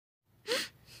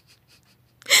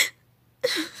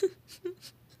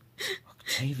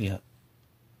Octavia,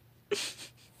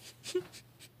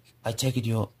 I take it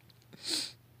you're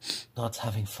not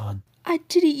having fun. I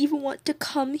didn't even want to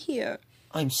come here.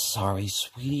 I'm sorry,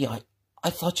 sweetie. I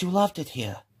thought you loved it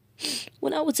here.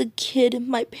 When I was a kid,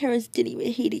 my parents didn't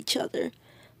even hate each other.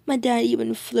 My dad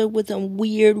even flirted with a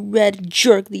weird red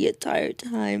jerk the entire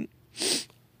time.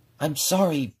 I'm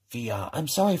sorry, Via. I'm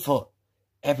sorry for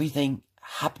everything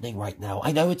happening right now.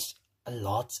 I know it's a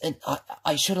lot, and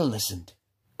I should have listened.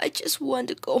 I just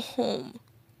wanted to go home,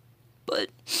 but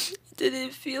it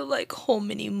didn't feel like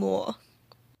home anymore.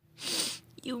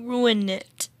 You ruined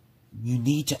it. You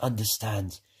need to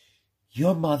understand.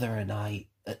 Your mother and I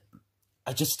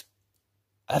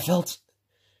felt...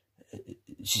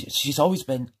 She's always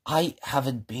been... I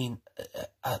haven't been...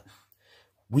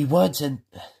 we weren't in...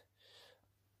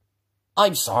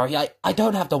 I'm sorry, I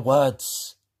don't have the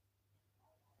words.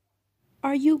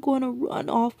 Are you going to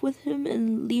run off with him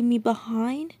and leave me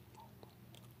behind?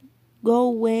 Go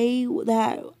away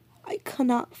that I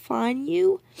cannot find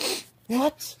you?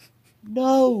 What?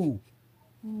 No.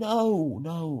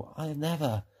 No, I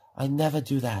never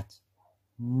do that.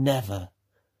 Never.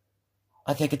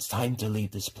 I think it's time to leave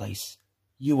this place.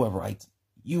 You were right.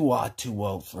 You are too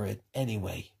old for it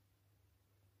anyway.